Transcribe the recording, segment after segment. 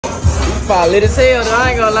probably lit as hell, though. I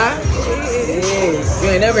ain't gonna lie. Yeah. You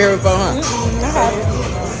ain't never heard before, huh?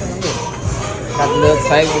 Got the little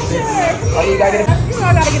table and shit. Oh, you gotta get a picture? You know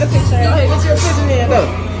I gotta get a picture. Go ahead, get your picture then, though.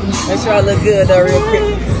 Make sure I look good, though, real quick.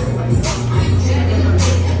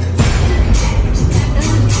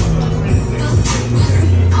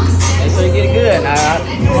 Make sure you get it good.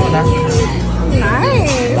 Come on now.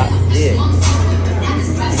 Nice. Yeah.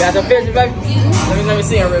 You got your picture, baby? Let me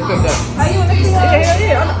see him real quick, though. Are you in the field?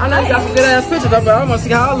 Yeah. I know you got some good ass pictures, though, but I want to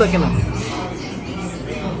see how I look in them.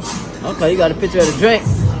 Okay, you got a picture of the drink.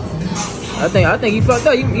 I think you fucked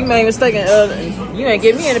up. You made a mistake. You ain't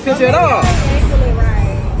get me in the picture at all.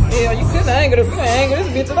 Yeah, you couldn't angle this. You ain't angle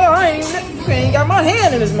this bitch at all. You ain't got my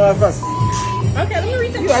hand in this motherfucker. Okay, let me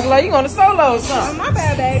read the. You acting like you on the solo or Oh, something. my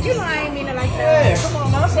bad, babe. You know I ain't mean it like that. Yeah, come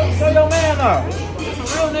on now. Show your man off. This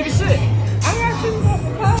some real nigga shit. I got you.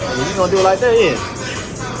 You gonna do it like that? Yeah.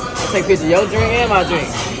 I'll take pictures of your drink and my drink.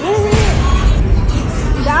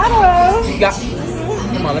 Got him. You got.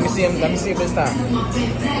 Come on, let me see him. Let me see him this time.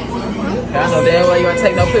 I know damn well you ain't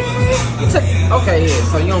take no picture. Okay, yeah.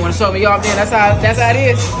 So you don't want to show me off then? That's how it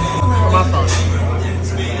is. On my phone.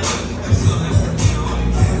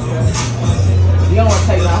 You don't want to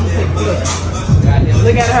take no. I'm gonna take good.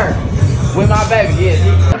 Look at her with my baby.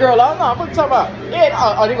 Yeah. Girl, no. What you talking about? Yeah.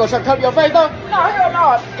 Oh, you gonna try to cover your face though? No, hell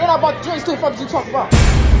no. And I bought the drinks too. What you talking about?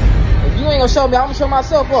 If you ain't gonna show me, I'm gonna show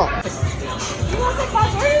myself up. You want to take my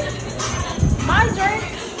drink? My drink?